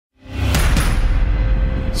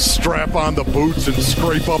strap on the boots and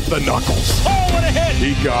scrape up the knuckles. Oh, what a hit!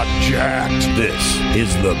 He got jacked. This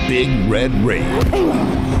is the Big Red Rage,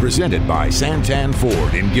 presented by Santan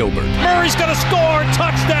Ford in Gilbert. Murray's going to score!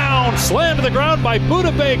 Touchdown! Slammed to the ground by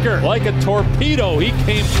Budda Baker. Like a torpedo, he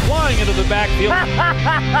came flying into the backfield.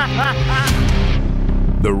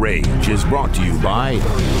 The Rage is brought to you by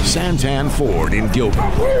Santan Ford in Gilbert.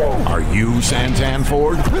 Are you Santan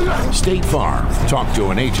Ford? State Farm. Talk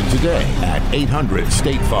to an agent today at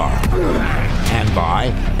 800-STATE-FARM. And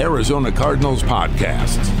by Arizona Cardinals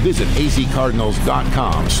Podcasts. Visit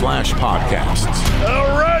azcardinals.com/podcasts.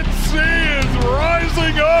 The Red Sea is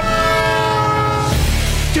rising up.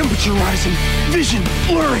 Temperature rising, vision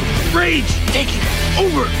blurring, rage taking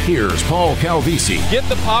over. Here's Paul Calvisi. Get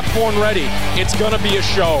the popcorn ready. It's going to be a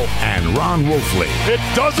show. And Ron Wolfley. It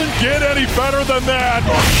doesn't get any better than that.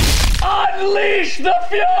 Unleash the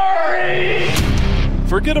fury!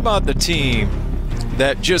 Forget about the team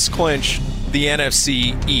that just clinched the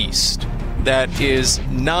NFC East. That is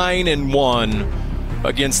 9-1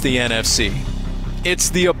 against the NFC. It's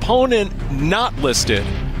the opponent not listed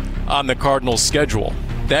on the Cardinals' schedule.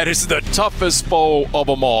 That is the toughest foe of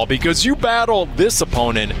them all because you battle this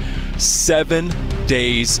opponent 7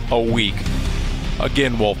 days a week.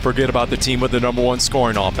 Again, Wolf, forget about the team with the number one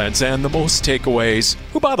scoring offense and the most takeaways,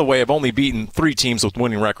 who, by the way, have only beaten 3 teams with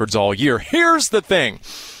winning records all year. Here's the thing.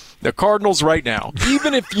 The Cardinals right now,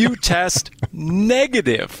 even if you test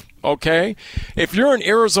negative, okay? If you're an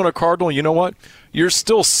Arizona Cardinal, you know what? You're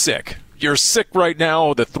still sick. You're sick right now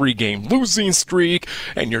of the 3-game losing streak,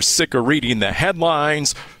 and you're sick of reading the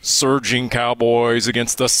headlines, surging Cowboys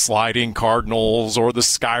against the sliding Cardinals or the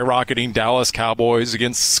skyrocketing Dallas Cowboys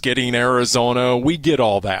against skidding Arizona. We get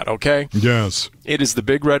all that, okay? Yes. It is the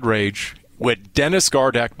Big Red Rage with Dennis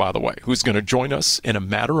Gardeck, by the way, who's going to join us in a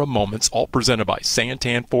matter of moments, all presented by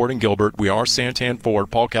Santan Ford and Gilbert. We are Santan Ford,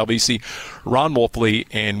 Paul Calvisi, Ron Wolfley,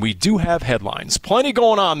 and we do have headlines. Plenty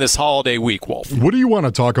going on this holiday week, Wolf. What do you want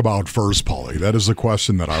to talk about first, Paulie? That is a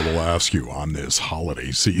question that I will ask you on this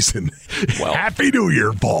holiday season. Well, Happy New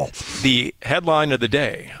Year, Paul. The headline of the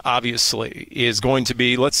day, obviously, is going to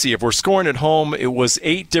be, let's see, if we're scoring at home, it was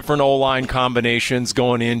 8 different O-line combinations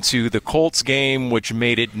going into the Colts game, which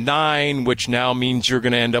made it 9, which now means you're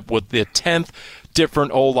going to end up with the 10th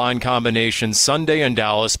different O-line combination Sunday in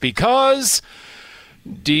Dallas because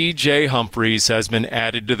DJ Humphries has been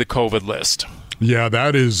added to the COVID list. Yeah,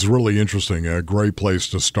 that is really interesting. A great place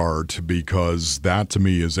to start because that, to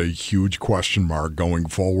me, is a huge question mark going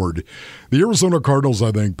forward. The Arizona Cardinals,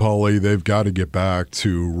 I think, Paulie, they've got to get back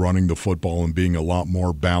to running the football and being a lot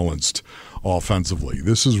more balanced offensively.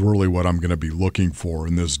 This is really what I'm going to be looking for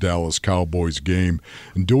in this Dallas Cowboys game,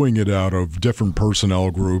 and doing it out of different personnel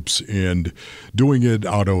groups and doing it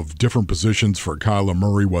out of different positions for Kyler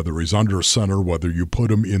Murray, whether he's under center, whether you put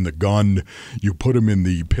him in the gun, you put him in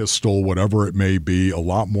the pistol, whatever it may be, a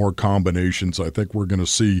lot more combinations. I think we're going to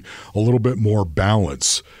see a little bit more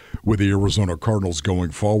balance with the Arizona Cardinals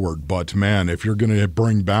going forward. But, man, if you're going to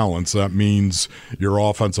bring balance, that means your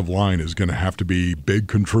offensive line is going to have to be big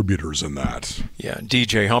contributors in that. Yeah,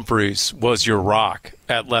 DJ Humphries was your rock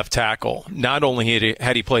at left tackle. Not only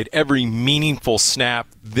had he played every meaningful snap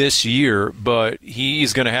this year, but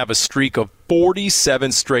he's going to have a streak of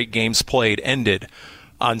 47 straight games played ended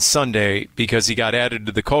on Sunday because he got added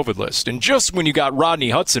to the COVID list. And just when you got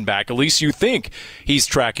Rodney Hudson back, at least you think he's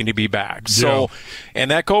tracking to be back. So,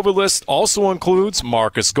 and that COVID list also includes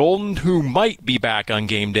Marcus Golden, who might be back on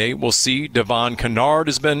game day. We'll see. Devon Kennard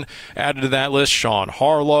has been added to that list. Sean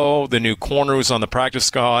Harlow, the new corner who's on the practice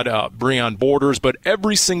squad, Breon Borders. But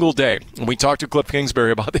every single day, and we talked to Cliff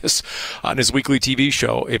Kingsbury about this on his weekly TV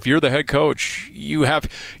show, if you're the head coach,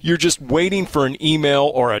 you're just waiting for an email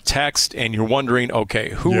or a text, and you're wondering, okay,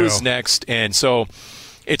 who is next? And so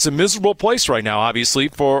it's a miserable place right now, obviously,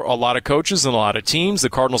 for a lot of coaches and a lot of teams. The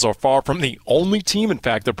Cardinals are far from the only team. In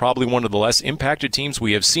fact, they're probably one of the less impacted teams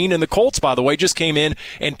we have seen. And the Colts, by the way, just came in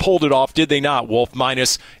and pulled it off, did they not, Wolf?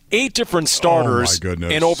 Minus 8 different starters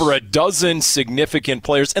and over a dozen significant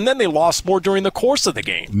players. And then they lost more during the course of the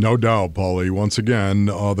game. No doubt, Paulie. Once again,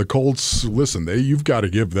 the Colts, listen, you've got to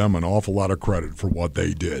give them an awful lot of credit for what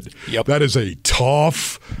they did. Yep. That is a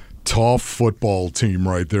tough football team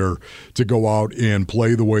right there to go out and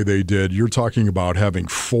play the way they did. You're talking about having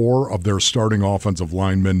 4 of their starting offensive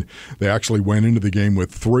linemen. They actually went into the game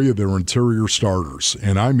with 3 of their interior starters,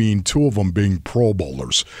 and I mean 2 of them being Pro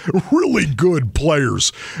Bowlers. Really good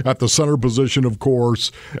players at the center position, of course,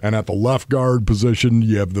 and at the left guard position,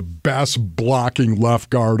 you have the best blocking left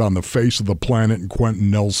guard on the face of the planet in Quentin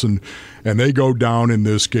Nelson, and they go down in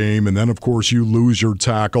this game, and then, of course, you lose your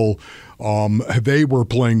tackle. They were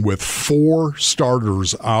playing with 4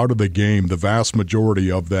 starters out of the game, the vast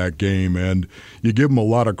majority of that game, and you give them a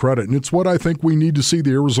lot of credit. And it's what I think we need to see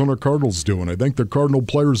the Arizona Cardinals doing. I think the Cardinal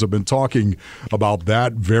players have been talking about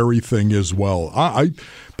that very thing as well.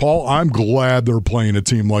 Paul, I'm glad they're playing a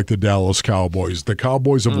team like the Dallas Cowboys. The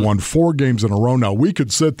Cowboys have won 4 games in a row. Now, we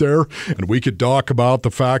could sit there and we could talk about the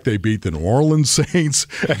fact they beat the New Orleans Saints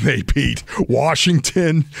and they beat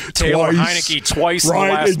Washington Taylor twice. Heineke twice right, in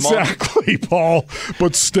the last exactly, month. Paul.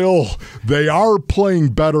 But still, they are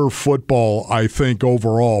playing better football, I think,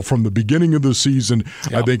 overall. From the beginning of the season,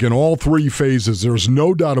 I think in all 3 phases, there's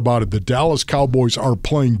no doubt about it, the Dallas Cowboys are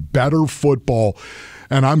playing better football,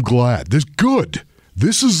 and I'm glad. This is good.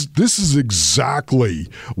 This is exactly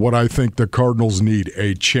what I think the Cardinals need,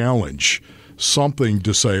 a challenge, something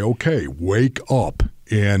to say, okay, wake up,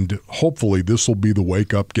 and hopefully this will be the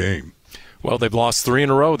wake-up game. Well, they've lost 3 in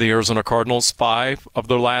a row, the Arizona Cardinals, 5 of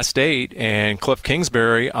their last 8, and Cliff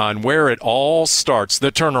Kingsbury on where it all starts,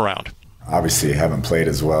 the turnaround. Obviously, haven't played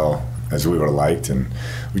as well as we would have liked, and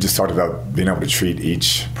we just talked about being able to treat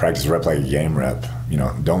each practice rep like a game rep.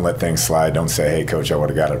 Don't let things slide. Don't say, hey, coach, I would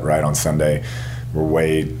have got it right on Sunday. We're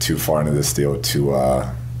way too far into this deal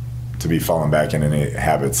to be falling back in any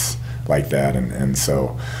habits like that, and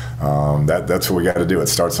so that's what we got to do. It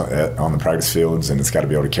starts on the practice fields, and it's got to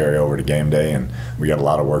be able to carry over to game day, and we got a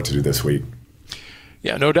lot of work to do this week.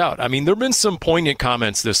 Yeah, no doubt. I mean, there have been some poignant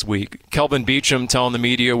comments this week. Kelvin Beachum telling the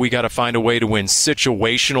media we got to find a way to win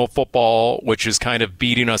situational football, which is kind of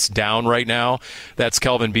beating us down right now. That's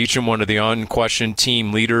Kelvin Beachum, one of the unquestioned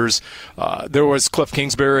team leaders. There was Cliff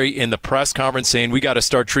Kingsbury in the press conference saying we got to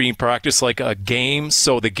start treating practice like a game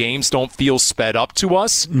so the games don't feel sped up to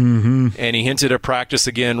us. Mm-hmm. And he hinted at practice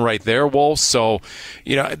again right there, Wolf. So,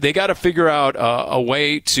 they got to figure out a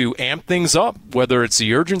way to amp things up, whether it's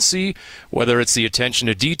the urgency, whether it's the attention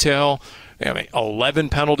to detail. 11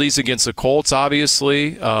 penalties against the Colts,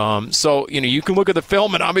 obviously. So, you can look at the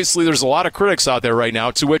film, and obviously there's a lot of critics out there right now,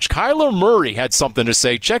 to which Kyler Murray had something to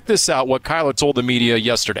say. Check this out, what Kyler told the media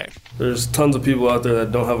yesterday. There's tons of people out there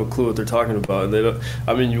that don't have a clue what they're talking about.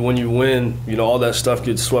 When you win, all that stuff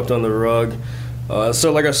gets swept under the rug.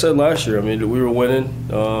 So like I said last year, we were winning,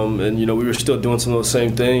 and we were still doing some of those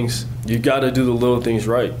same things. You got to do the little things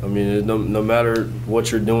right. No matter what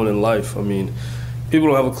you're doing in life. People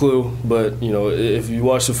don't have a clue, but if you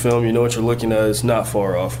watch the film, you know what you're looking at. It's not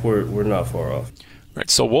far off. We're not far off. Right.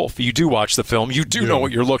 So, Wolf, you do watch the film. You do know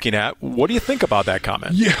what you're looking at. What do you think about that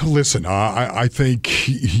comment? Yeah, listen, I think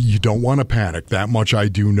you don't want to panic. That much I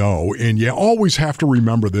do know. And you always have to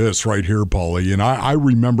remember this right here, Paulie. And I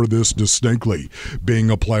remember this distinctly being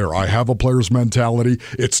a player. I have a player's mentality.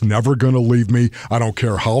 It's never going to leave me. I don't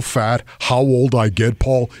care how fat, how old I get,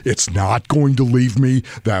 Paul. It's not going to leave me.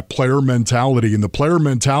 That player mentality. And the player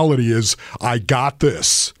mentality is, I got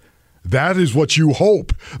this. That is what you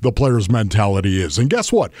hope the player's mentality is. And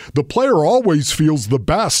guess what? The player always feels the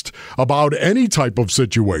best about any type of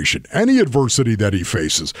situation, any adversity that he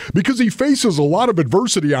faces, because he faces a lot of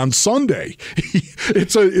adversity on Sunday.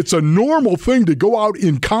 It's a normal thing to go out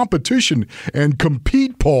in competition and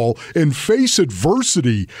compete, Paul, and face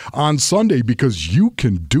adversity on Sunday because you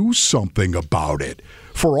can do something about it.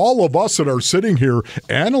 For all of us that are sitting here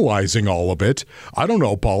analyzing all of it, I don't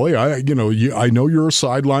know, Paulie. I know you're a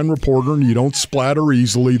sideline reporter and you don't splatter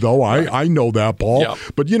easily, though. I know that, Paul. Yep.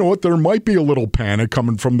 But you know what? There might be a little panic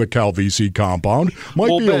coming from the Calvisi compound.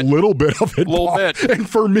 Might be a little bit of it, Paul. And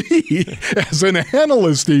for me, as an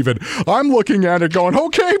analyst, even, I'm looking at it going,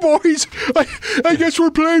 "Okay, boys, I guess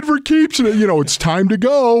we're playing for keeps." And it's time to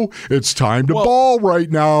go. It's time to ball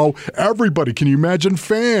right now. Everybody, can you imagine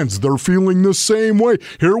fans? They're feeling the same way.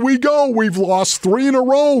 Here we go. We've lost 3 in a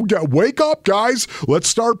row. Wake up, guys. Let's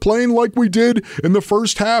start playing like we did in the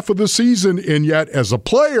first half of the season. And yet, as a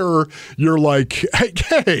player, you're like,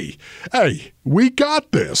 hey, we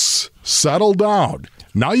got this. Settle down.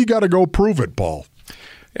 Now you got to go prove it, Paul.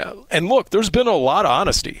 Yeah, and look, there's been a lot of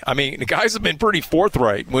honesty. The guys have been pretty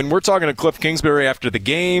forthright. When we're talking to Cliff Kingsbury after the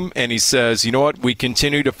game, and he says, you know what, we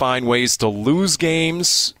continue to find ways to lose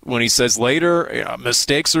games. When he says later,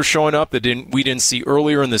 mistakes are showing up that we didn't see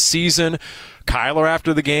earlier in the season. Kyler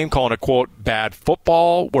after the game calling it, quote, bad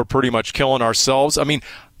football. We're pretty much killing ourselves.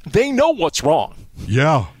 They know what's wrong.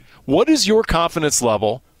 Yeah. What is your confidence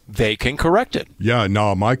level? They can correct it. Yeah,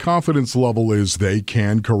 no, my confidence level is they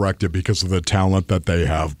can correct it because of the talent that they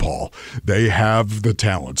have, Paul. They have the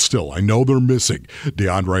talent still. I know they're missing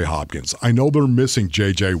DeAndre Hopkins. I know they're missing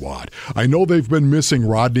J.J. Watt. I know they've been missing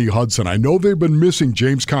Rodney Hudson. I know they've been missing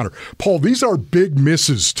James Conner. Paul, these are big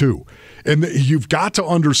misses too. And you've got to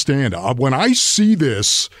understand, when I see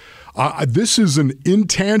this, This is an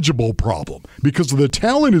intangible problem because the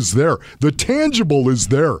talent is there. The tangible is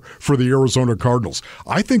there for the Arizona Cardinals.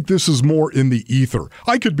 I think this is more in the ether.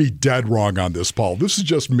 I could be dead wrong on this, Paul. This is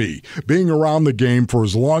just me being around the game for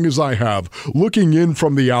as long as I have, looking in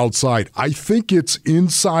from the outside. I think it's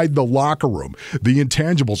inside the locker room, the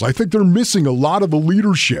intangibles. I think they're missing a lot of the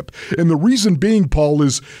leadership. And the reason being, Paul,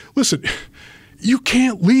 is, listen, you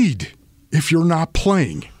can't lead if you're not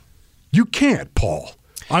playing. You can't, Paul.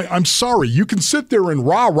 I'm sorry. You can sit there and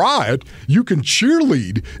rah-rah it. You can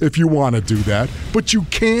cheerlead if you want to do that, but you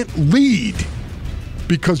can't lead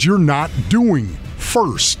because you're not doing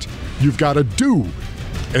first. You've got to do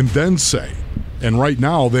and then say. And right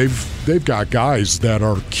now they've got guys that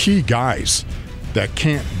are key guys that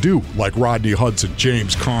can't do, like Rodney Hudson,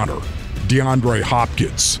 James Conner, DeAndre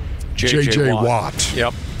Hopkins, J.J. Watt.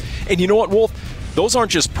 Yep. And you know what, Wolf? Those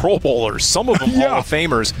aren't just Pro Bowlers. Some of them Hall of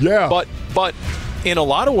Famers. Yeah. But in a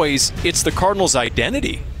lot of ways, it's the Cardinals'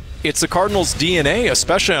 identity. It's the Cardinals' DNA,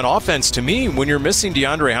 especially on offense. To me, when you're missing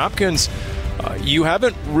DeAndre Hopkins, you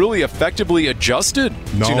haven't really effectively adjusted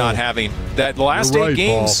to not having that. Last 8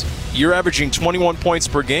 games, Paul. You're averaging 21 points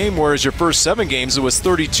per game, whereas your first 7 games, it was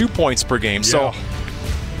 32 points per game. Yeah. So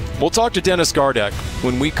we'll talk to Dennis Gardeck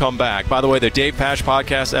when we come back. By the way, the Dave Pasch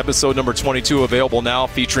Podcast, episode number 22, available now,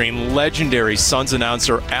 featuring legendary Suns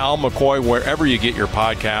announcer Al McCoy, wherever you get your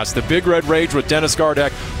podcast. The Big Red Rage with Dennis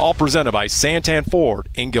Gardeck, all presented by Santan Ford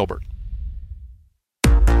in Gilbert.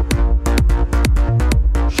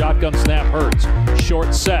 Shotgun snap, Hurts.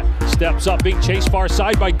 Short set. Steps up, being chased far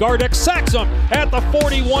side by Gardeck. Sacks him at the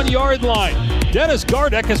 41-yard line. Dennis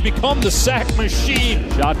Gardeck has become the sack machine.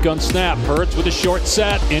 Shotgun snap. Hurts with a short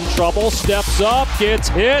set. In trouble. Steps up. Gets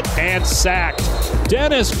hit and sacked.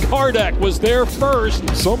 Dennis Gardeck was there first.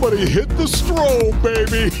 Somebody hit the strobe,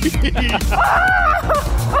 baby.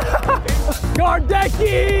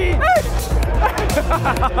 Gardecky!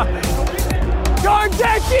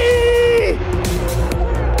 Gardecky!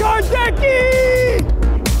 Gardecky!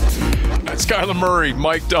 That's Kyler Murray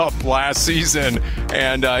mic'd up last season,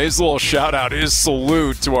 and his little shout-out, his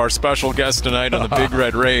salute to our special guest tonight on the Big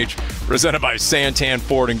Red Rage, presented by Santan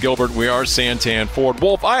Ford in Gilbert. We are Santan Ford.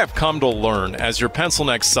 Wolf, I have come to learn, as your pencil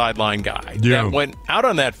neck sideline guy, that when out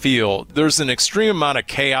on that field, there's an extreme amount of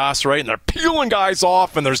chaos, right? And they're peeling guys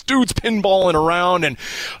off, and there's dudes pinballing around, and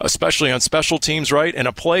especially on special teams, right? And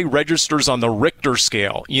a play registers on the Richter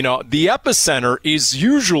scale. You know, the epicenter is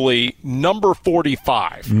usually number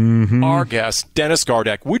 45. Mm-hmm. Our guest, Dennis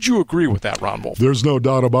Gardeck. Would you agree with that, Ron Wolf? There's no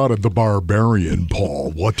doubt about it. The barbarian,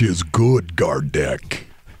 Paul. What is good, Gardeck?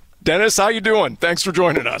 Dennis, how you doing? Thanks for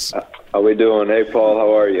joining us. How we doing? Hey, Paul,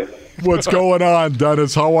 how are you? What's going on,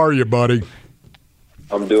 Dennis? How are you, buddy?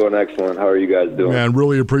 I'm doing excellent. How are you guys doing? Man,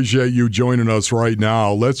 really appreciate you joining us right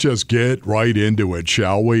now. Let's just get right into it,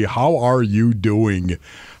 shall we? How are you doing?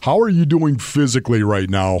 How are you doing physically right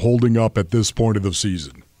now, holding up at this point of the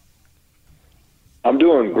season? I'm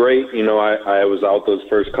doing great. You know, I was out those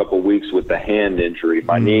first couple of weeks with the hand injury.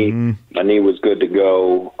 My knee was good to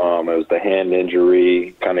go. It was the hand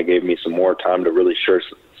injury, kind of gave me some more time to really shore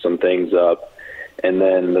some things up. And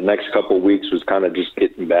then the next couple of weeks was kind of just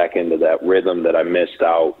getting back into that rhythm that I missed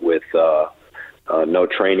out with no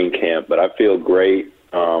training camp. But I feel great,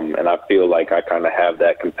 and I feel like I kind of have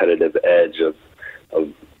that competitive edge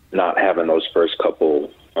of not having those first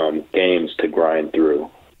couple games to grind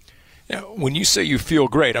through. Now, when you say you feel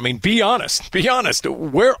great, I mean, be honest. Be honest.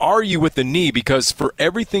 Where are you with the knee? Because for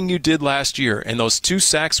everything you did last year and those 2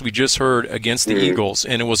 sacks we just heard against the Eagles,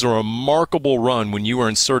 and it was a remarkable run when you were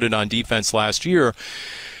inserted on defense last year,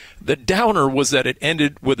 the downer was that it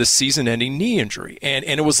ended with a season-ending knee injury. And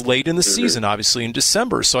it was late in the season, obviously, in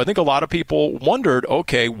December. So I think a lot of people wondered,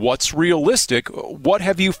 okay, what's realistic? What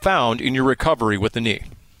have you found in your recovery with the knee?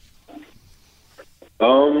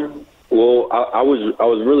 Well, I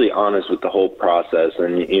was really honest with the whole process,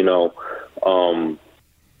 and you know,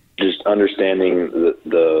 just understanding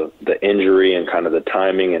the injury and kind of the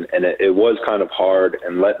timing, and it was kind of hard,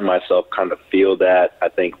 and letting myself kind of feel that, I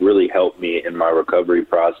think, really helped me in my recovery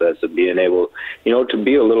process of being able, you know, to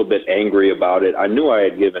be a little bit angry about it. I knew I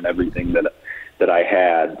had given everything that I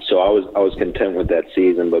had, so I was content with that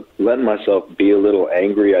season, but letting myself be a little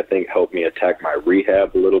angry, I think, helped me attack my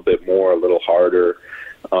rehab a little bit more, a little harder.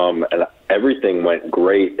 And everything went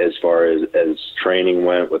great as far as training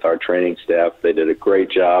went with our training staff. They did a great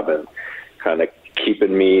job and kind of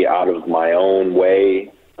keeping me out of my own way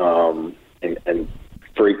and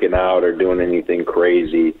freaking out or doing anything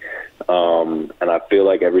crazy. And I feel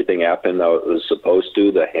like everything happened how it was supposed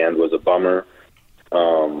to. The hand was a bummer.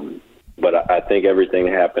 But I think everything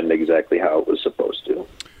happened exactly how it was supposed to.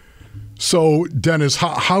 So, Dennis,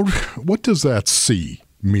 what does that C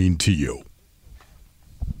mean to you?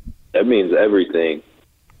 That means everything.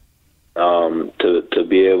 To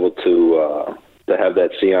be able to have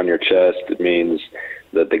that C on your chest, it means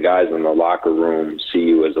that the guys in the locker room see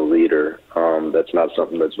you as a leader. That's not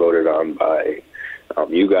something that's voted on by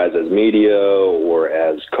you guys as media or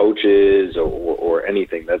as coaches or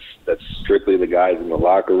anything. That's strictly the guys in the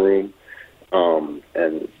locker room,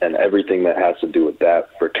 and everything that has to do with that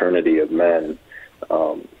fraternity of men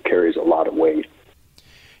carries a lot of weight.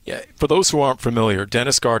 Yeah, for those who aren't familiar,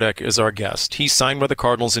 Dennis Gardeck is our guest. He signed with the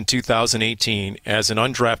Cardinals in 2018 as an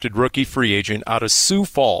undrafted rookie free agent out of Sioux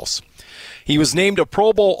Falls. He was named a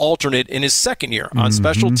Pro Bowl alternate in his second year on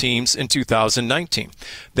special teams in 2019.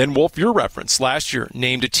 Then Wolf, your reference, last year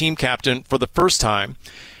named a team captain for the first time.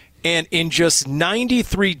 And in just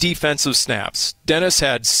 93 defensive snaps, Dennis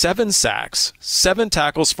had 7 sacks, 7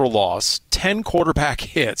 tackles for loss, 10 quarterback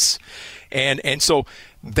hits. And so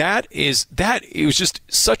it was just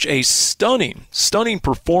such a stunning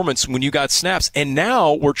performance when you got snaps. And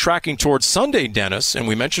now we're tracking towards Sunday, Dennis, and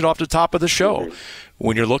we mentioned off the top of the show,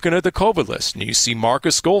 when you're looking at the COVID list and you see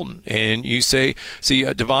Marcus Golden and you see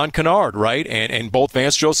Devon Kennard, right? And both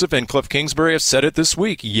Vance Joseph and Cliff Kingsbury have said it this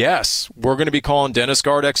week. Yes, we're going to be calling Dennis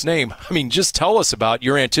Gardeck's name. I mean, just tell us about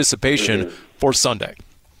your anticipation for Sunday.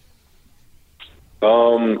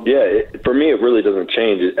 For me, it really doesn't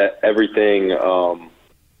change. Everything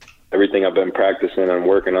I've been practicing and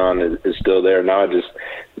working on is still there. Now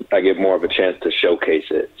I get more of a chance to showcase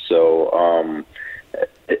it. So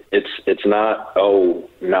it's not,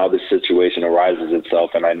 now this situation arises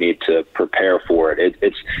itself and I need to prepare for it.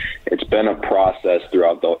 It's been a process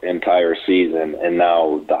throughout the entire season, and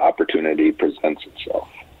now the opportunity presents itself.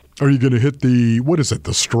 Are you going to hit the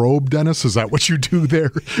strobe, Dennis? Is that what you do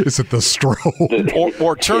there? Is it the strobe?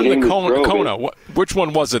 Or turn the Kona? Which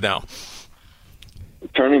one was it now?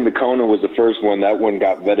 Turning the Kona was the first one. That one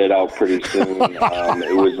got vetted out pretty soon.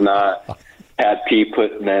 It was not Pat P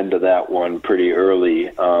put an end to that one pretty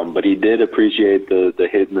early, but he did appreciate the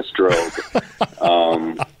hit and the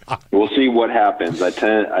strobe. We'll see what happens.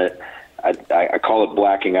 I call it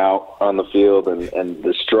blacking out on the field, and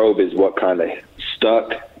the strobe is what kind of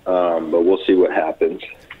stuck. But we'll see what happens.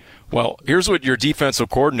 Well, here's what your defensive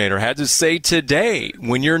coordinator had to say today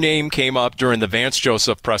when your name came up during the Vance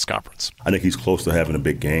Joseph press conference. I think he's close to having a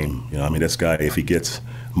big game. This guy, if he gets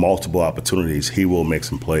multiple opportunities, he will make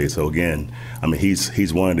some plays. So again,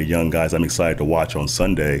 he's one of the young guys I'm excited to watch on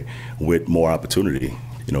Sunday with more opportunity.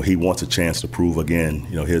 He wants a chance to prove again,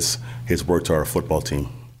 his work to our football team.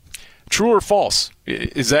 True or false?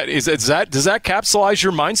 Does that capsulize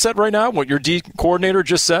your mindset right now? What your D coordinator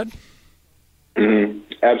just said? Mm-hmm.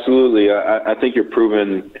 Absolutely. I think you're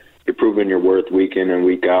proving your worth week in and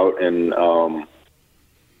week out, and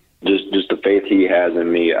just the faith he has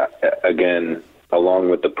in me. Again, along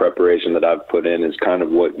with the preparation that I've put in, is kind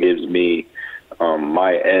of what gives me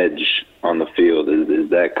my edge on the field.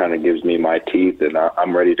 Is that kind of gives me my teeth, and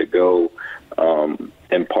I'm ready to go.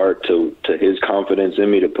 In part to his confidence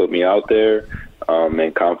in me to put me out there,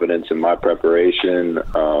 and confidence in my preparation,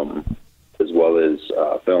 as well as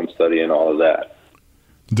film study and all of that.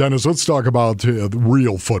 Dennis, let's talk about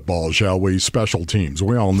real football, shall we? Special teams.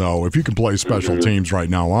 We all know if you can play special teams right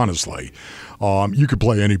now, honestly, you could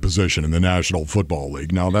play any position in the National Football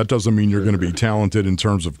League. Now, that doesn't mean you're going to be talented in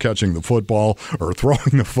terms of catching the football or throwing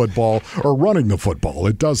the football or running the football.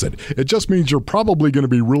 It doesn't. It just means you're probably going to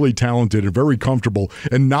be really talented and very comfortable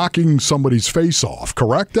in knocking somebody's face off.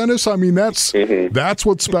 Correct, Dennis? That's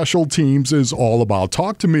what special teams is all about.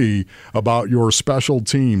 Talk to me about your special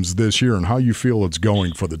teams this year and how you feel it's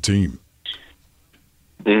going for the team.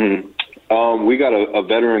 We got a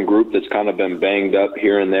veteran group that's kind of been banged up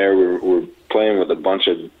here and there. We're playing with a bunch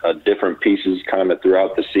of different pieces kind of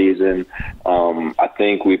throughout the season. I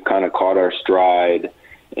think we've kind of caught our stride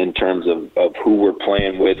in terms of who we're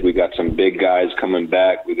playing with. We got some big guys coming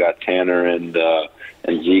back. We got Tanner and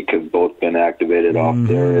Zeke have both been activated off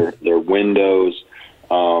their windows.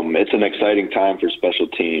 It's an exciting time for special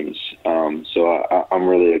teams. So I'm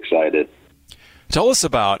really excited. Tell us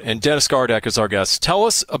about, and Dennis Gardeck is our guest, tell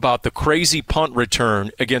us about the crazy punt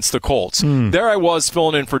return against the Colts. There I was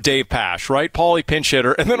filling in for Dave Pasch, right? Paulie pinch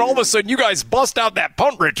hitter. And then all of a sudden you guys bust out that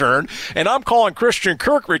punt return, and I'm calling Christian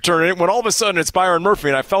Kirk returning it when all of a sudden it's Byron Murphy,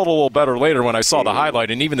 and I felt a little better later when I saw the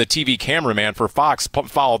highlight, and even the TV cameraman for Fox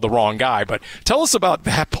followed the wrong guy. But tell us about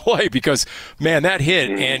that play because, man, that hit,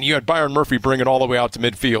 and you had Byron Murphy bring it all the way out to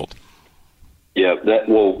midfield. Yeah,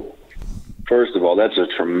 First of all, that's a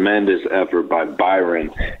tremendous effort by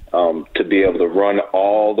Byron to be able to run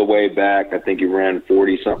all the way back. I think he ran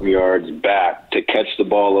 40-something yards back to catch the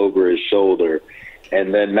ball over his shoulder.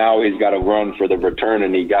 And then now he's got to run for the return,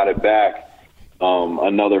 and he got it back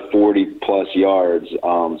another 40-plus yards.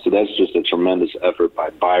 So that's just a tremendous effort by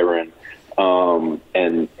Byron.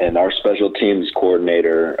 And our special teams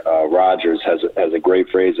coordinator, Rogers, has a great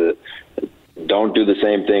phrase that don't do the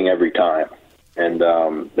same thing every time. And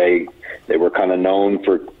they were kind of known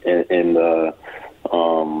for in the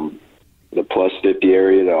plus 50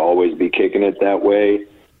 area to always be kicking it that way.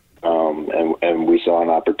 And we saw an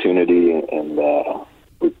opportunity, and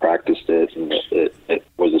we practiced it, and it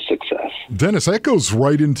was a success. Dennis, that goes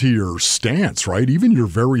right into your stance, right? Even your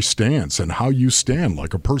very stance and how you stand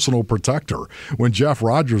like a personal protector. When Jeff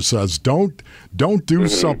Rogers says, don't do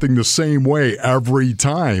something the same way every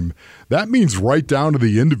time, that means right down to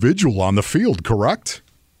the individual on the field, correct?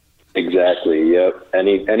 Exactly, yep.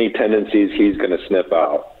 Any tendencies he's going to sniff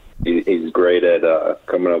out. He's great at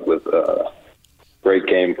coming up with great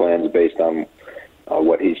game plans based on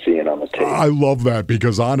what he's seeing on the tape. I love that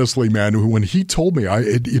because honestly, man, when he told me,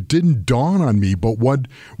 it didn't dawn on me, but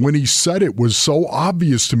when he said it was so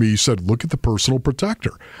obvious to me, he said, look at the personal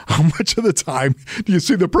protector. How much of the time do you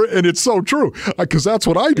see and it's so true because that's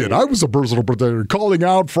what I did. I was a personal protector, calling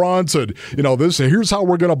out fronts and, here's how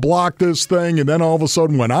we're going to block this thing. And then all of a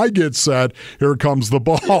sudden when I get set, here comes the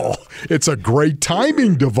ball. It's a great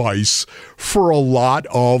timing device for a lot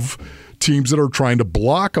of teams that are trying to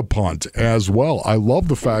block a punt as well. I love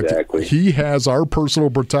the fact that he has our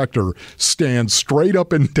personal protector stand straight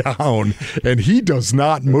up and down, and he does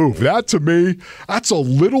not move. That, to me, that's a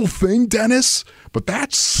little thing, Dennis, but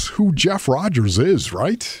that's who Jeff Rogers is,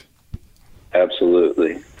 right?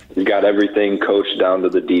 Absolutely. He's got everything coached down to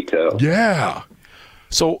the detail. Yeah.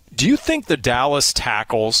 So do you think the Dallas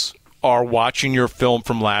tackles are watching your film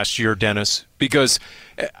from last year, Dennis? Because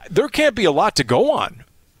there can't be a lot to go on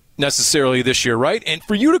necessarily this year, right? And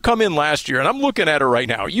for you to come in last year, and I'm looking at it right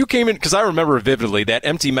now, you came in, because I remember vividly that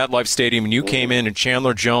empty MetLife Stadium, and you came in and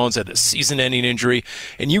Chandler Jones had a season-ending injury,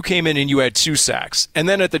 and you came in and you had 2 sacks. And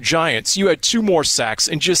then at the Giants, you had 2 more sacks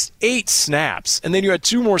and just 8 snaps. And then you had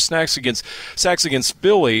 2 more sacks against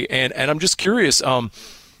Philly. And I'm just curious, do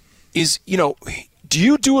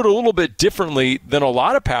you do it a little bit differently than a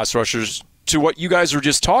lot of pass rushers to what you guys were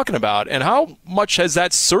just talking about, and how much has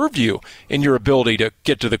that served you in your ability to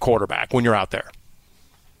get to the quarterback when you're out there?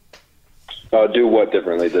 Do what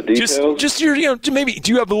differently? The details? Just your, maybe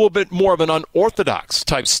do you have a little bit more of an unorthodox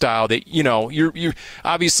type style that, you're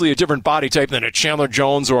obviously a different body type than a Chandler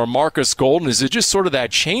Jones or a Marcus Golden? Is it just sort of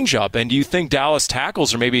that change up? And do you think Dallas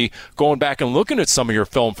tackles are maybe going back and looking at some of your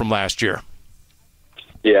film from last year?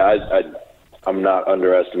 Yeah, I'm not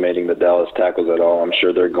underestimating the Dallas tackles at all. I'm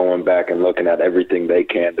sure they're going back and looking at everything they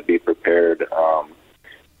can to be prepared.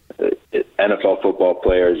 NFL football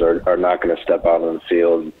players are not going to step out on the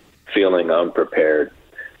field feeling unprepared.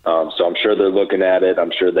 So I'm sure they're looking at it.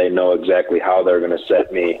 I'm sure they know exactly how they're going to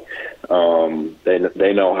set me.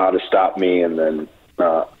 They know how to stop me, and then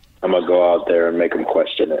I'm going to go out there and make them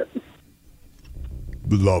question it.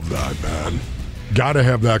 Love that, man. Got to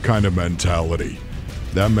have that kind of mentality.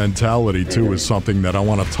 That mentality, too, is something that I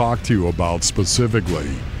want to talk to you about specifically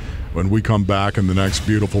when we come back in the next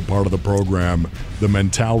beautiful part of the program. The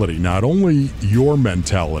mentality, not only your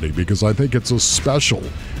mentality, because I think it's a special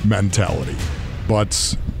mentality,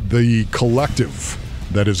 but the collective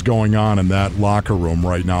that is going on in that locker room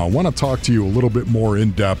right now. I want to talk to you a little bit more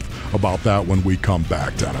in depth about that when we come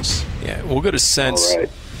back, Dennis. Yeah, we'll get a sense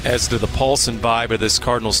as to the pulse and vibe of this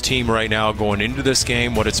Cardinals team right now going into this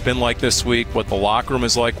game, what it's been like this week, what the locker room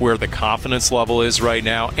is like, where the confidence level is right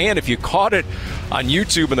now. And if you caught it on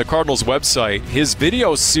YouTube and the Cardinals website, his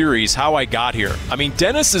video series, How I Got Here. I mean,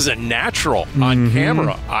 Dennis is a natural on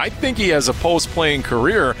camera. I think he has a post-playing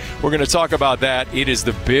career. We're going to talk about that. It is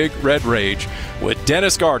the Big Red Rage with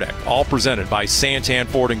Dennis Gardeck, all presented by Santan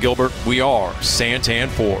Ford and Gilbert. We are Santan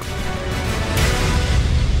Ford.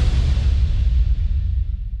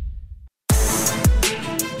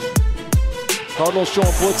 Cardinals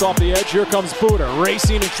showing blitz off the edge. Here comes Buddha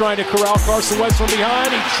racing and trying to corral Carson Wentz from behind.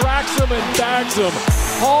 He tracks him and bags him.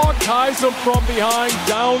 Hog ties him from behind.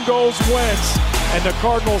 Down goes Wentz. And the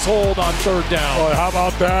Cardinals hold on 3rd down. Oh, how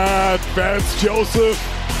about that? Vance Joseph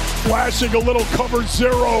flashing a little cover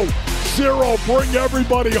zero. Bring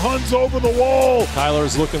everybody. Hunt's over the wall.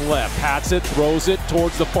 Kyler's looking left. Pats it, throws it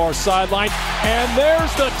towards the far sideline. And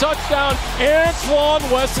there's the touchdown. Antoine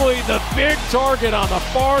Wesley, the big target on the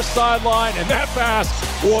far sideline. And that pass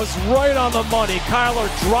was right on the money. Kyler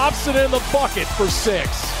drops it in the bucket for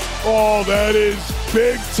 6. Oh, that is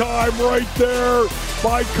big time right there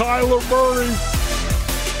by Kyler Murray.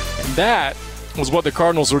 And that was what the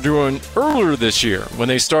Cardinals were doing earlier this year when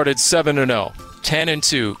they started 7-0.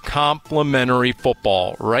 10-2, complementary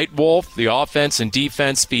football. Right, Wolf? The offense and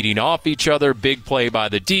defense feeding off each other. Big play by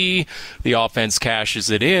the D. The offense cashes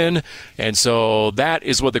it in. And so that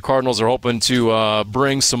is what the Cardinals are hoping to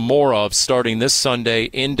bring some more of starting this Sunday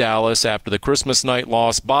in Dallas after the Christmas night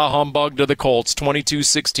loss. Bah humbug to the Colts,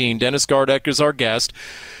 22-16. Dennis Gardeck is our guest.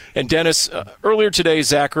 And Dennis, earlier today,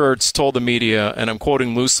 Zach Ertz told the media, and I'm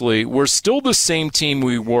quoting loosely, we're still the same team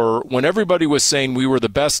we were when everybody was saying we were the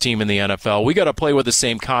best team in the NFL. We got to play with the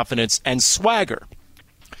same confidence and swagger.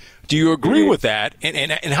 Do you agree with that?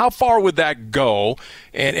 And how far would that go?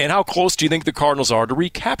 And how close do you think the Cardinals are to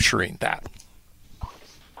recapturing that?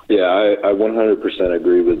 Yeah, I 100%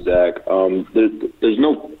 agree with Zach. There's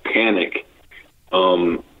no panic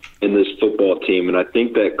in this football team, and I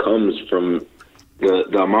think that comes from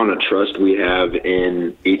the amount of trust we have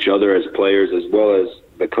in each other as players, as well as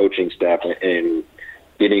the coaching staff, in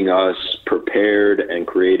getting us prepared and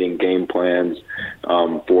creating game plans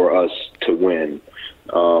for us to win.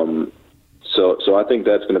 So I think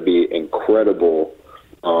that's going to be incredible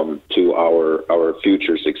to our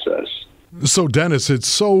future success. So, Dennis, it's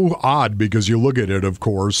so odd because you look at it, of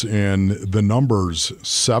course, and the numbers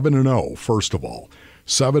 7-0, first of all.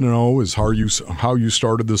 7-0 is how you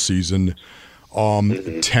started the season.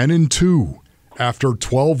 10-2 after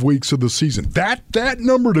 12 weeks of the season. That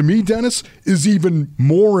number to me, Dennis, is even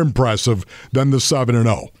more impressive than the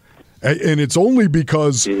 7-0. And it's only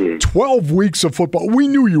because 12 weeks of football, we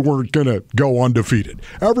knew you weren't going to go undefeated.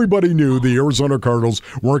 Everybody knew the Arizona Cardinals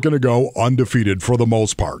weren't going to go undefeated for the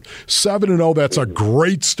most part. 7-0, that's a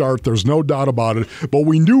great start. There's no doubt about it. But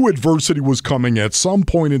we knew adversity was coming at some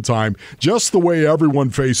point in time, just the way everyone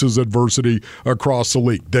faces adversity across the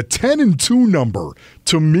league. The 10-2 number,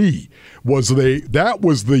 to me, was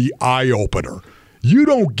the eye-opener. You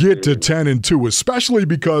don't get to 10-2, especially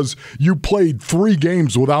because you played 3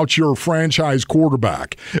 games without your franchise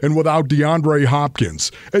quarterback and without DeAndre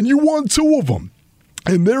Hopkins, and you won 2 of them.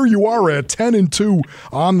 And there you are at 10-2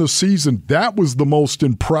 on the season. That was the most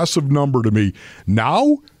impressive number to me.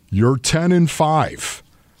 Now you're 10-5.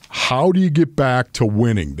 How do you get back to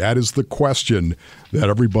winning? That is the question that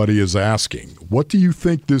everybody is asking. What do you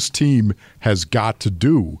think this team has got to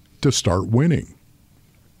do to start winning?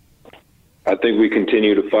 I think we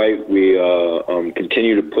continue to fight. We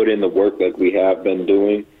continue to put in the work that we have been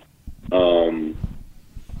doing. And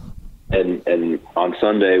on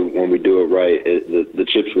Sunday, when we do it right, the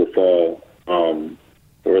chips will fall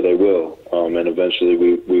where they will. And eventually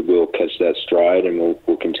we will catch that stride, and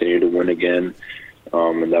we'll continue to win again.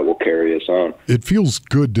 And that will carry us on. It feels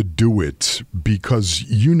good to do it because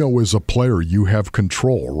as a player you have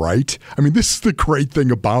control, right? I mean, this is the great thing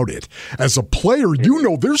about it. As a player,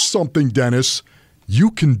 there's something, Dennis, you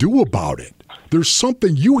can do about it. There's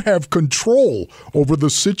something you have control over the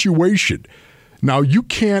situation. Now, you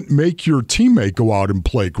can't make your teammate go out and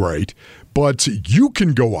play great, but you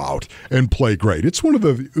can go out and play great. It's one of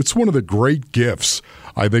the great gifts,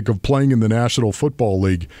 I think, of playing in the National Football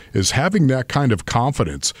League, is having that kind of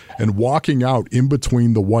confidence and walking out in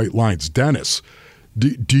between the white lines. Dennis,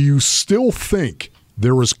 do you still think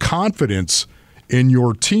there is confidence in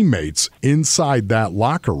your teammates inside that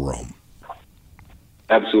locker room?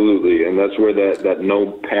 Absolutely, and that's where that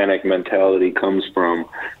no panic mentality comes from.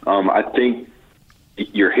 I think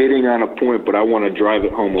you're hitting on a point, but I want to drive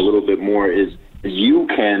it home a little bit more, is you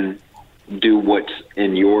can do what's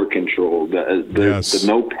in your control. The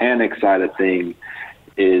no panic side of things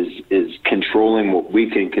is controlling what we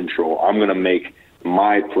can control. I'm going to make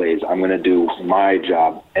my plays. I'm going to do my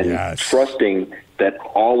job, and trusting that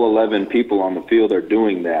all 11 people on the field are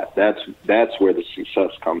doing that. That's where the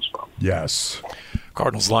success comes from. Yes.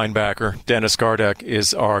 Cardinals linebacker Dennis Gardeck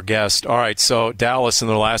is our guest. All right, so Dallas in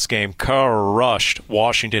their last game crushed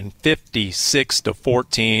Washington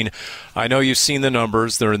 56-14. I know you've seen the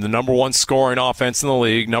numbers. They're the number 1 scoring offense in the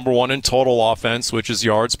league, number 1 in total offense, which is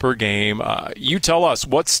yards per game. You tell us,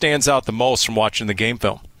 what stands out the most from watching the game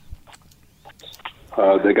film?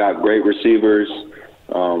 They got great receivers,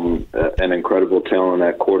 an incredible talent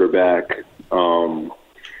at quarterback.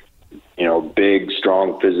 Big,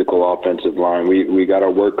 strong, physical offensive line. We got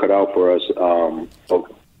our work cut out for us.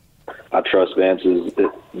 I trust Vance's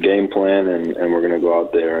game plan, and we're going to go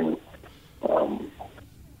out there and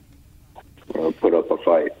put up a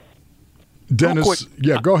fight. Dennis,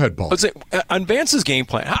 go ahead, Paul. On Vance's game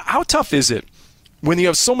plan, how tough is it when you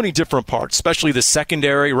have so many different parts, especially the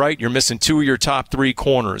secondary, right? You're missing 2 of your top 3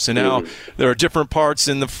 corners, and now there are different parts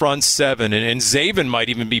in the front 7, and Zaven might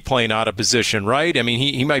even be playing out of position, right? I mean,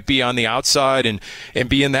 he might be on the outside and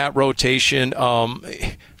be in that rotation.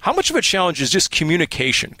 How much of a challenge is just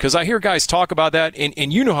communication? Because I hear guys talk about that,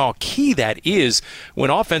 and you know how key that is when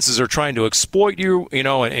offenses are trying to exploit you,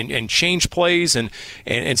 and change plays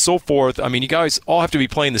and so forth. I mean, you guys all have to be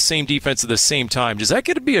playing the same defense at the same time. Does that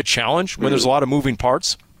get to be a challenge when there's a lot of moving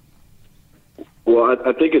parts? Well,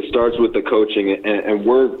 I think it starts with the coaching, and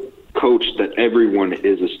we're coached that everyone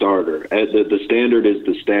is a starter. The standard is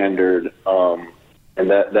the standard, and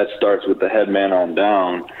that starts with the head man on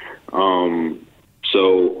down.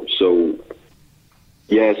 So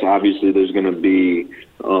yes, obviously there's going to be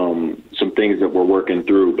some things that we're working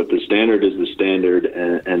through, but the standard is the standard,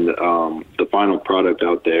 and the final product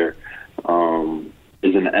out there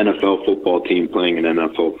is an NFL football team playing an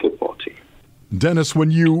NFL football team. Dennis,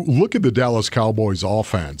 when you look at the Dallas Cowboys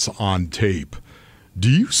offense on tape, do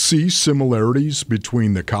you see similarities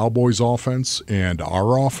between the Cowboys offense and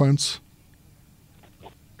our offense?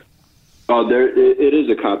 It is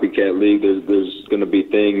a copycat league. There's going to be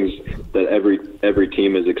things that every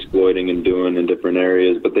team is exploiting and doing in different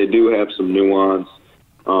areas, but they do have some nuance,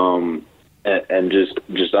 and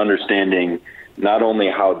just understanding not only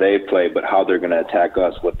how they play, but how they're going to attack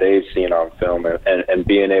us, what they've seen on film, and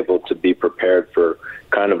being able to be prepared for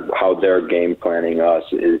kind of how they're game planning us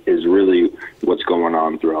is really what's going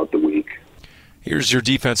on throughout the week. Here's your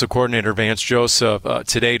defensive coordinator, Vance Joseph,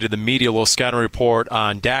 today to the media, a little scouting report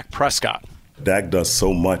on Dak Prescott. Dak does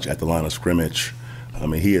so much at the line of scrimmage. I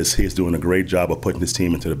mean, he is doing a great job of putting his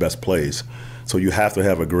team into the best plays. So you have to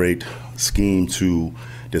have a great scheme to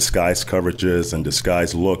disguise coverages and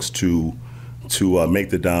disguise looks to make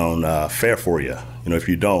the down fair for you. If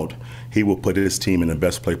you don't, he will put his team in the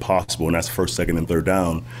best play possible, and that's first, second, and third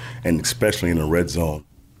down, and especially in the red zone.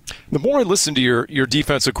 The more I listen to your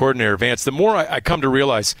defensive coordinator, Vance, the more I come to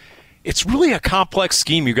realize it's really a complex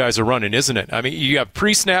scheme you guys are running, isn't it? I mean, you have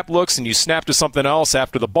pre-snap looks and you snap to something else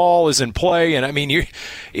after the ball is in play. And, I mean,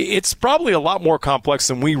 it's probably a lot more complex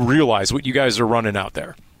than we realize what you guys are running out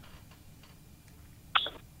there.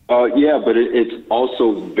 Yeah, but it's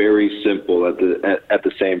also very simple at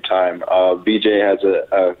the same time. VJ has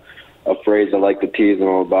a phrase I like to tease them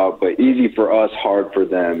about, but easy for us, hard for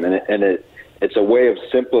them. And it's a way of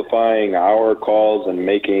simplifying our calls and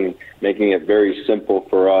making it very simple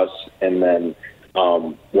for us. And then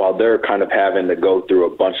while they're kind of having to go through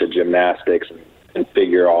a bunch of gymnastics and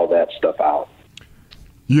figure all that stuff out.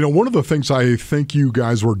 One of the things I think you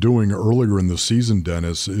guys were doing earlier in the season,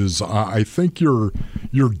 Dennis, is I think your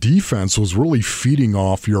defense was really feeding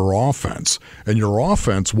off your offense, and your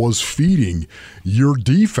offense was feeding your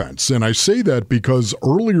defense. And I say that because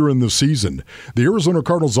earlier in the season, the Arizona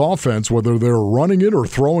Cardinals offense, whether they were running it or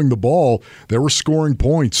throwing the ball, they were scoring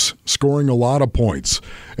points, scoring a lot of points,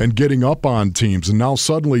 and getting up on teams. And now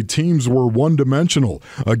suddenly teams were one-dimensional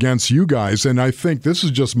against you guys. And I think this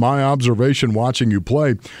is just my observation watching you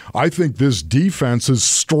play. I think this defense's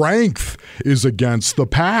strength is against the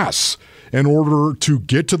pass. In order to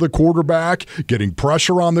get to the quarterback, getting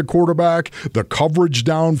pressure on the quarterback, the coverage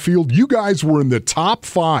downfield. You guys were in the top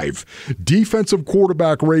 5 defensive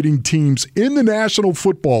quarterback rating teams in the National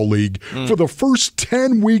Football League for the first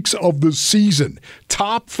 10 weeks of the season.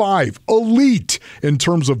 Top 5, elite in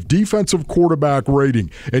terms of defensive quarterback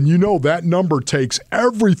rating. And that number takes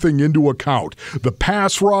everything into account. The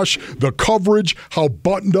pass rush, the coverage, how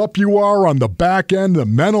buttoned up you are on the back end, the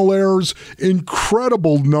mental errors.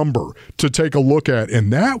 Incredible number to take a look at,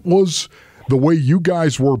 and that was the way you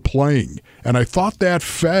guys were playing, and I thought that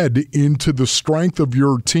fed into the strength of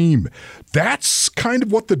your team. That's kind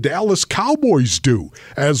of what the Dallas Cowboys do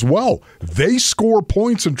as well. They score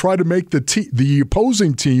points and try to make the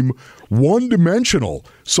opposing team one-dimensional,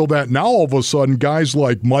 so that now all of a sudden guys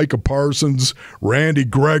like Micah Parsons, Randy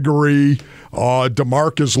Gregory,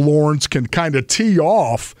 DeMarcus Lawrence can kind of tee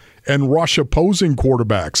off and rush opposing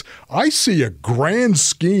quarterbacks. I see a grand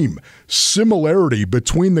scheme similarity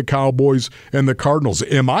between the Cowboys and the Cardinals.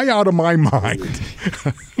 Am I out of my mind?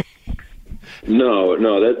 No,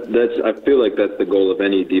 that's. I feel like that's the goal of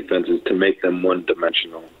any defense, is to make them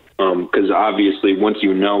one-dimensional. Because obviously, once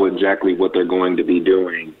you know exactly what they're going to be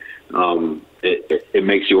doing, it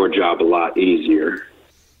makes your job a lot easier.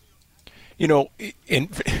 And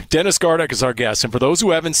Dennis Gardeck is our guest, and for those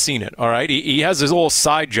who haven't seen it, all right, he has his little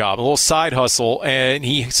side job, a little side hustle, and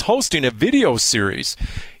he's hosting a video series.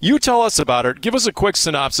 You tell us about it. Give us a quick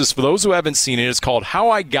synopsis for those who haven't seen it. It's called How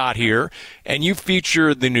I Got Here, and you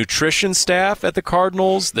feature the nutrition staff at the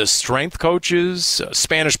Cardinals, the strength coaches,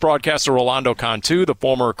 Spanish broadcaster Rolando Cantu, the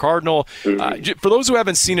former Cardinal. For those who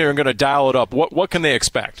haven't seen it and are going to dial it up, what can they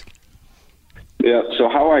expect? Yeah, so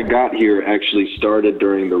How I Got Here actually started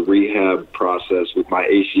during the rehab process with my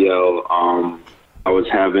ACL. I was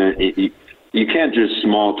having you can't just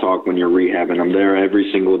small talk when you're rehabbing. I'm there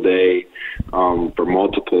every single day for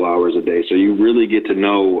multiple hours a day. So you really get to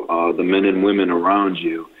know the men and women around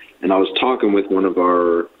you. And I was talking with one of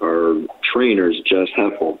our trainers, Jess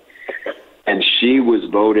Heffel, and she was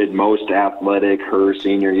voted most athletic her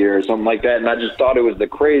senior year or something like that. And I just thought it was the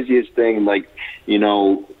craziest thing, like, you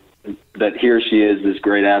know, that here she is, this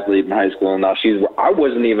great athlete in high school, and now I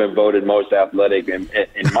wasn't even voted most athletic in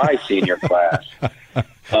my senior class.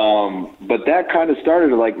 But that kind of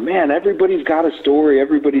started like, man, everybody's got a story.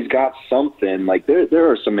 Everybody's got something. Like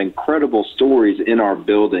there are some incredible stories in our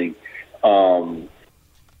building. And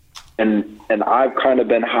I've kind of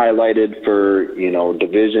been highlighted for, you know,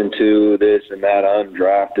 Division II, this and that,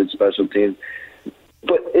 undrafted special teams.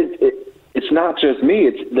 But it's not just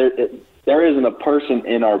me. There isn't a person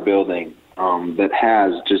in our building that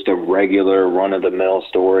has just a regular run-of-the-mill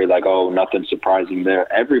story, like, oh, nothing surprising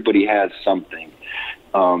there. Everybody has something.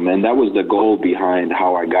 And that was the goal behind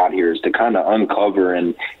How I Got Here, is to kind of uncover.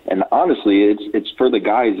 And honestly, it's for the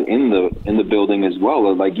guys in the building as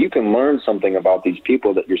well. Like, you can learn something about these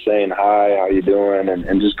people that you're saying, hi, how you doing,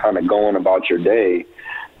 and just kind of going about your day.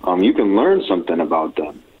 You can learn something about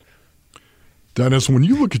them. Dennis, when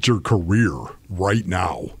you look at your career right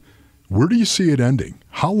now, where do you see it ending?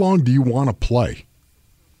 How long do you want to play?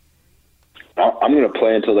 I'm going to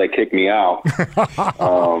play until they kick me out.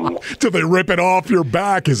 Till they rip it off your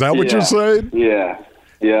back? Is that what you're saying? Yeah.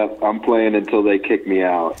 I'm playing until they kick me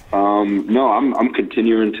out. No, I'm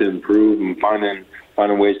continuing to improve and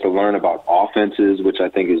finding ways to learn about offenses, which I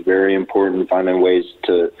think is very important. Finding ways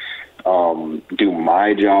to do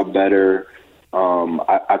my job better.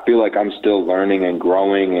 I feel like I'm still learning and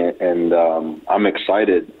growing, and I'm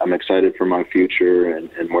excited. I'm excited for my future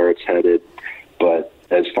and where it's headed. But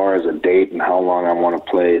as far as a date and how long I want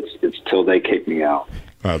to play, it's till they kick me out.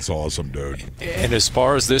 That's awesome, dude. And as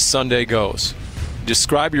far as this Sunday goes,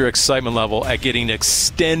 describe your excitement level at getting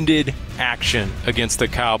extended action against the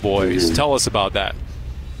Cowboys. Mm-hmm. Tell us about that.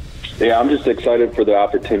 Yeah, I'm just excited for the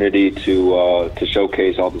opportunity to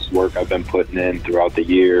showcase all this work I've been putting in throughout the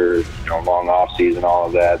year, you know, long off season, all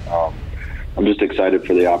of that. I'm just excited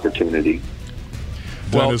for the opportunity.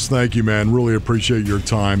 Dennis, thank you, man. Really appreciate your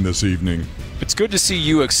time this evening. It's good to see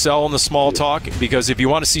you excel in the small talk, because if you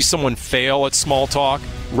want to see someone fail at small talk,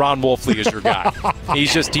 Ron Wolfley is your guy.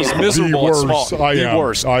 He's miserable at small. The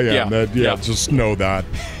worst. I am. Just know that.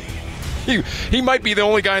 He might be the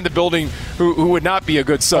only guy in the building who would not be a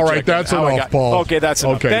good subject. All right, that's enough, Paul. Okay, that's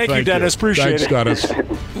enough. Okay, thank you, Dennis. Appreciate it. Thanks,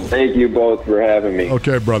 Dennis. Thank you both for having me.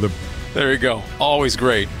 Okay, brother. There you go. Always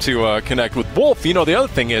great to connect with Wolf. You know, the other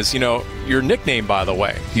thing is, you know, your nickname, by the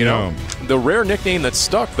way. You know, the rare nickname that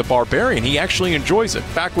stuck, the Barbarian, he actually enjoys it.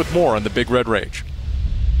 Back with more on the Big Red Rage.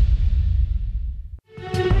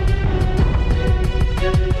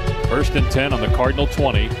 First and 10 on the Cardinal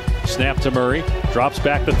 20. Snap to Murray. Drops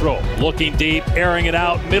back to throw. Looking deep, airing it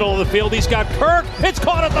out. Middle of the field. He's got Kirk. It's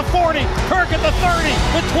caught at the 40. Kirk at the 30,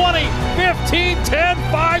 the 20, 15, 10,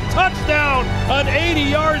 5. Touchdown. An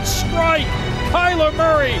 80-yard strike. Kyler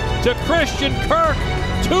Murray to Christian Kirk.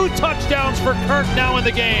 2 touchdowns for Kirk now in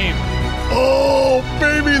the game. Oh,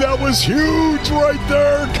 baby, that was huge right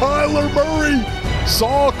there. Kyler Murray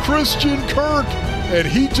saw Christian Kirk, and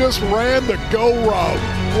he just ran the go route.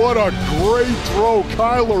 What a great throw.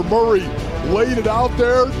 Kyler Murray laid it out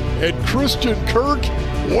there, and Christian Kirk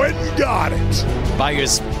went and got it. By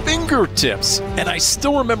his fingertips. And I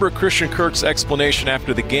still remember Christian Kirk's explanation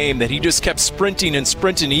after the game that he just kept sprinting and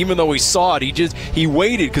sprinting. Even though he saw it, he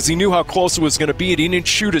waited because he knew how close it was going to be. And he didn't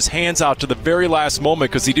shoot his hands out to the very last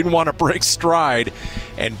moment because he didn't want to break stride.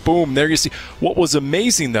 And boom, there you see. What was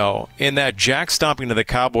amazing, though, in that jack stomping to the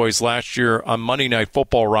Cowboys last year on Monday Night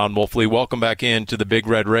Football, Ron Wolfley, welcome back into the Big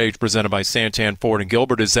Red Rage presented by Santan Ford and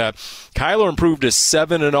Gilbert, is that Kyler improved to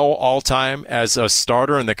 7-0 all-time as a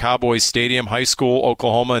starter in the Cowboys Stadium, high school,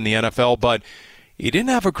 Oklahoma, in the NFL. But he didn't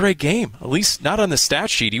have a great game, at least not on the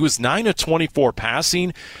stat sheet. He was 9 of 24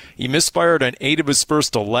 passing. He misfired on 8 of his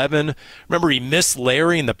first 11. Remember, he missed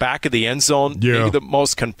Larry in the back of the end zone. Yeah. Maybe the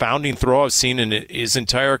most confounding throw I've seen in his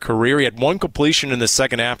entire career. He had one completion in the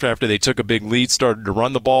second half after they took a big lead, started to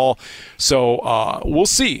run the ball. So we'll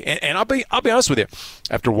see. And I'll be honest with you.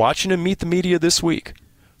 After watching him meet the media this week,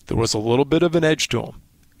 there was a little bit of an edge to him.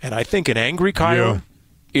 And I think an angry Kyler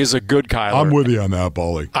is a good Kyler. I'm with you on that,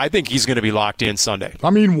 Paulie. I think he's going to be locked in Sunday.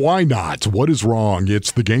 I mean, why not? What is wrong?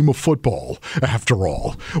 It's the game of football, after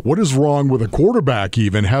all. What is wrong with a quarterback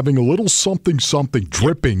even having a little something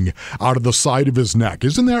dripping out of the side of his neck?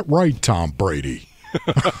 Isn't that right, Tom Brady?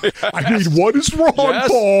 I mean, what is wrong,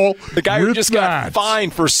 Paul? The guy who just got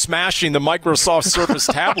fined for smashing the Microsoft Surface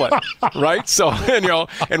tablet, right? So,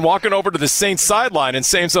 and walking over to the Saints sideline and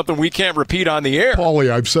saying something we can't repeat on the air. Paulie,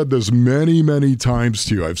 I've said this many, many times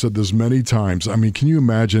to you. I mean, can you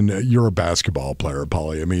imagine you're a basketball player,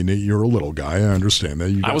 Paulie? I mean, you're a little guy. I understand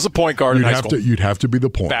that. I was a point guard in high school. You'd have to be the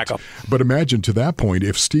point. Backup. But imagine to that point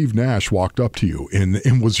if Steve Nash walked up to you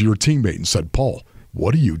and was your teammate and said, Paul,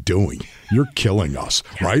 what are you doing? You're killing us,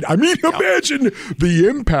 right? I mean, imagine the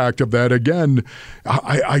impact of that. Again,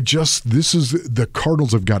 the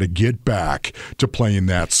Cardinals have got to get back to playing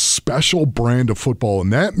that special brand of football,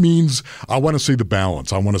 and that means I want to see the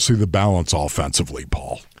balance. I want to see the balance offensively,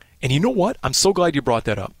 Paul. And you know what? I'm so glad you brought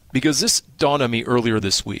that up, because this dawned on me earlier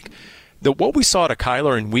this week, that what we saw to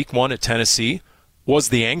Kyler in week 1 at Tennessee was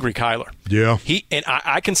the angry Kyler. Yeah.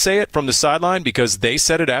 I can say it from the sideline because they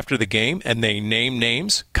said it after the game and they named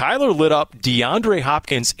names. Kyler lit up DeAndre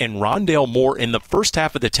Hopkins and Rondale Moore in the first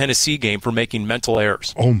half of the Tennessee game for making mental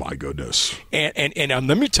errors. Oh, my goodness. And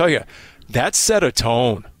let me tell you, that set a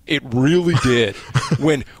tone. It really did.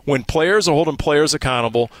 When players are holding players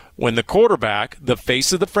accountable, when the quarterback, the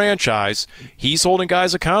face of the franchise, he's holding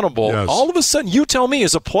guys accountable, yes. All of a sudden, you tell me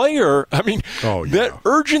as a player, I mean, that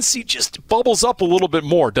urgency just bubbles up a little bit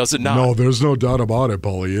more, does it not? No, there's no doubt about it,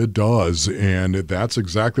 Paulie. It does, and that's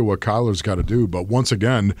exactly what Kyler's got to do. But once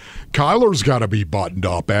again, Kyler's got to be buttoned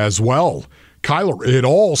up as well. Kyler, it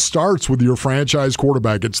all starts with your franchise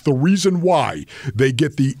quarterback. It's the reason why they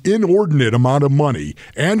get the inordinate amount of money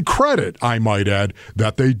and credit, I might add,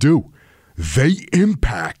 that they do. They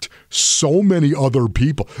impact so many other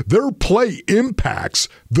people. Their play impacts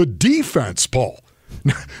the defense, Paul.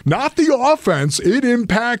 Not the offense. It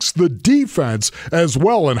impacts the defense as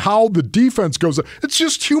well, and how the defense goes. It's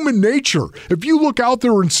just human nature. If you look out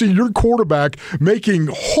there and see your quarterback making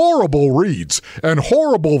horrible reads and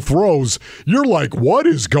horrible throws, you're like, what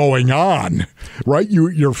is going on? Right?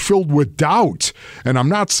 You're filled with doubt. And I'm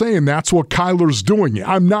not saying that's what Kyler's doing.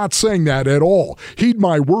 I'm not saying that at all. Heed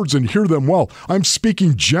my words and hear them well. I'm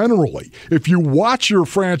speaking generally. If you watch your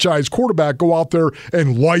franchise quarterback go out there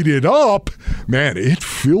and light it up, man, it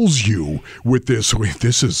fills you with this.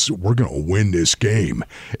 We're going to win this game.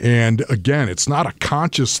 And again, it's not a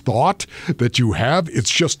conscious thought that you have.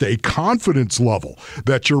 It's just a confidence level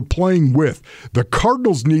that you're playing with. The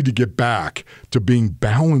Cardinals need to get back to being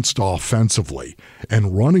balanced offensively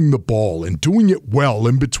and running the ball and doing it well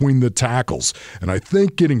in between the tackles. And I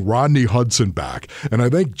think getting Rodney Hudson back, and I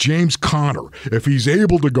think James Conner, if he's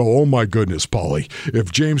able to go, oh my goodness, Paulie,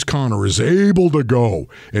 if James Conner is able to go,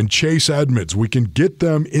 and Chase Edmonds, we can get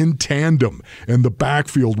them in tandem in the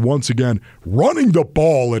backfield once again, running the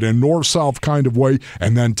ball in a north-south kind of way,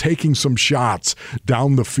 and then taking some shots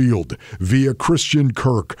down the field via Christian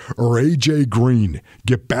Kirk or A.J. Green.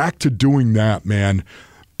 Get back to doing that, man.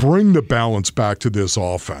 Bring the balance back to this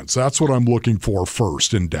offense. That's what I'm looking for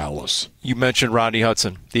first in Dallas. You mentioned Rodney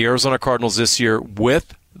Hudson. The Arizona Cardinals this year,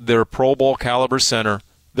 with their Pro Bowl caliber center,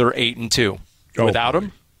 they're 8-2. Without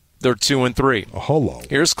him, they're 2-3. Hello.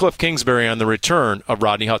 Here's Cliff Kingsbury on the return of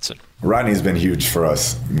Rodney Hudson. Rodney's been huge for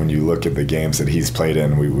us. When you look at the games that he's played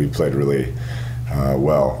in, we played really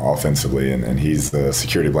well offensively, and he's the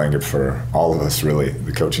security blanket for all of us, really,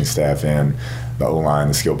 the coaching staff and the O-line,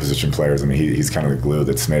 the skill position players. I mean, he's kind of the glue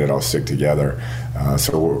that's made it all stick together.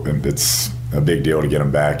 So it's a big deal to get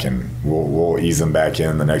him back, and we'll ease him back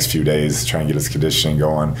in the next few days, try and get his conditioning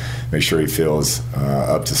going, make sure he feels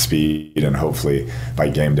up to speed, and hopefully by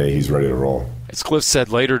game day he's ready to roll. As Cliff said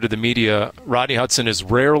later to the media, Rodney Hudson is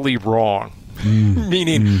rarely wrong.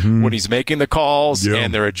 Meaning when he's making the calls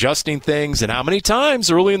and they're adjusting things. And how many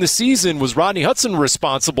times early in the season was Rodney Hudson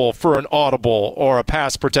responsible for an audible or a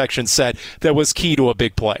pass protection set that was key to a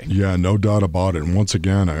big play? Yeah, no doubt about it. And once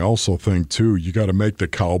again, I also think, too, you got to make the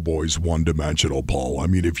Cowboys one-dimensional, Paul. I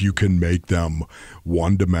mean, if you can make them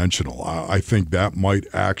one-dimensional, I think that might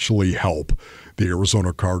actually help the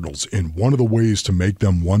Arizona Cardinals. And one of the ways to make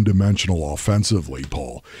them one-dimensional offensively,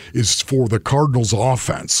 Paul, is for the Cardinals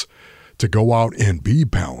offense to go out and be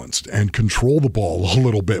balanced and control the ball a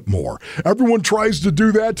little bit more. Everyone tries to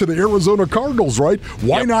do that to the Arizona Cardinals, right?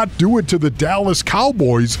 Why not do it to the Dallas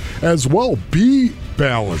Cowboys as well? Be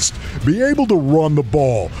balanced. Be able to run the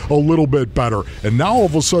ball a little bit better. And now all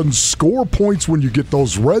of a sudden score points when you get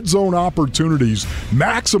those red zone opportunities.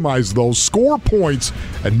 Maximize those, score points,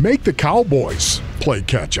 and make the Cowboys play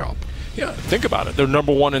catch up. Yeah, think about it. They're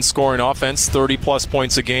number one in scoring offense, 30-plus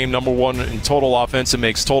points a game, number one in total offense. It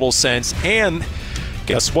makes total sense. And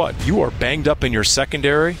guess what? You are banged up in your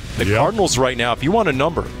secondary. The Cardinals right now, if you want a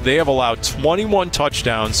number, they have allowed 21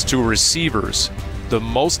 touchdowns to receivers, the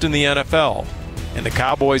most in the NFL. And the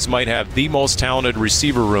Cowboys might have the most talented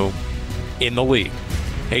receiver room in the league.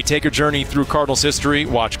 Hey, take a journey through Cardinals history.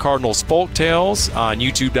 Watch Cardinals Folktales on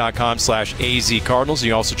youtube.com/azcardinals.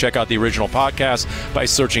 You can also check out the original podcast by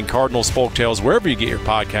searching Cardinals Folktales wherever you get your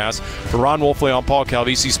podcasts. For Ron Wolfley, I'm Paul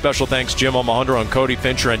Calvisi. Special thanks Jim Omohundro and Cody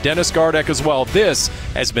Fincher and Dennis Gardeck as well. This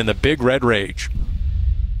has been the Big Red Rage.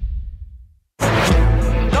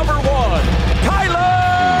 Number 1,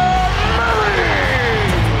 Kyler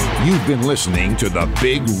Murray. You've been listening to the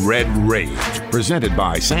Big Red Rage, presented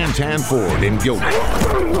by Santan Ford in Gilbert.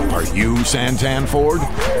 Are you Santan Ford?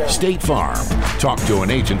 State Farm. Talk to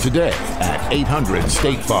an agent today at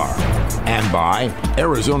 800-STATE-FARM. And by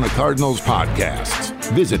Arizona Cardinals Podcasts.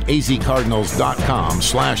 Visit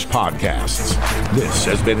azcardinals.com/podcasts. This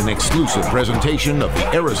has been an exclusive presentation of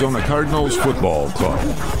the Arizona Cardinals Football Club.